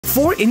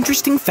4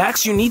 interesting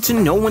facts you need to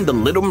know in The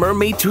Little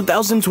Mermaid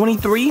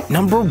 2023.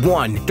 Number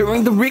 1.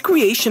 During the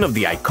recreation of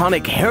the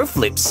iconic hair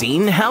flip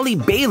scene, Halle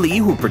Bailey,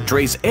 who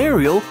portrays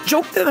Ariel,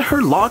 joked that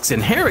her locks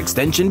and hair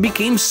extension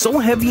became so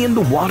heavy in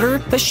the water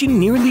that she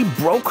nearly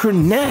broke her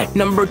neck.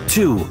 Number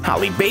 2.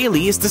 Halle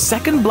Bailey is the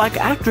second black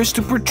actress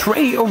to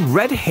portray a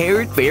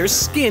red-haired,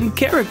 fair-skinned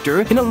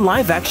character in a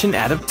live-action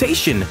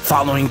adaptation,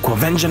 following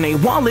Quvenzhané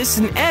Wallis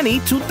in Annie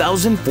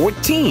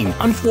 2014.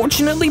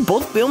 Unfortunately,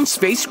 both films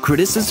faced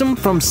criticism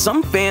from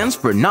some fans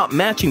for not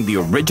matching the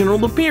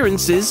original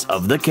appearances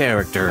of the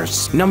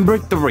characters. Number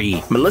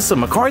 3. Melissa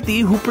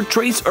McCarthy, who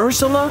portrays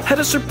Ursula, had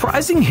a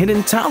surprising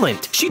hidden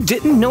talent. She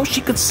didn't know she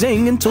could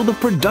sing until the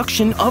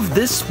production of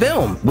this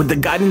film. With the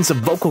guidance of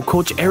vocal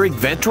coach Eric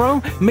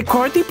Vetro,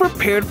 McCarthy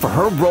prepared for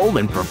her role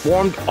and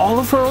performed all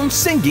of her own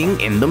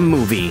singing in the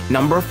movie.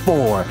 Number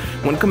 4.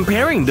 When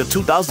comparing the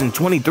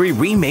 2023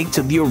 remake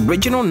to the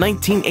original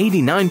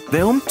 1989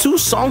 film, 2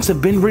 songs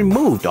have been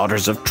removed,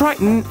 Daughters of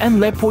Triton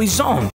and Le Poison.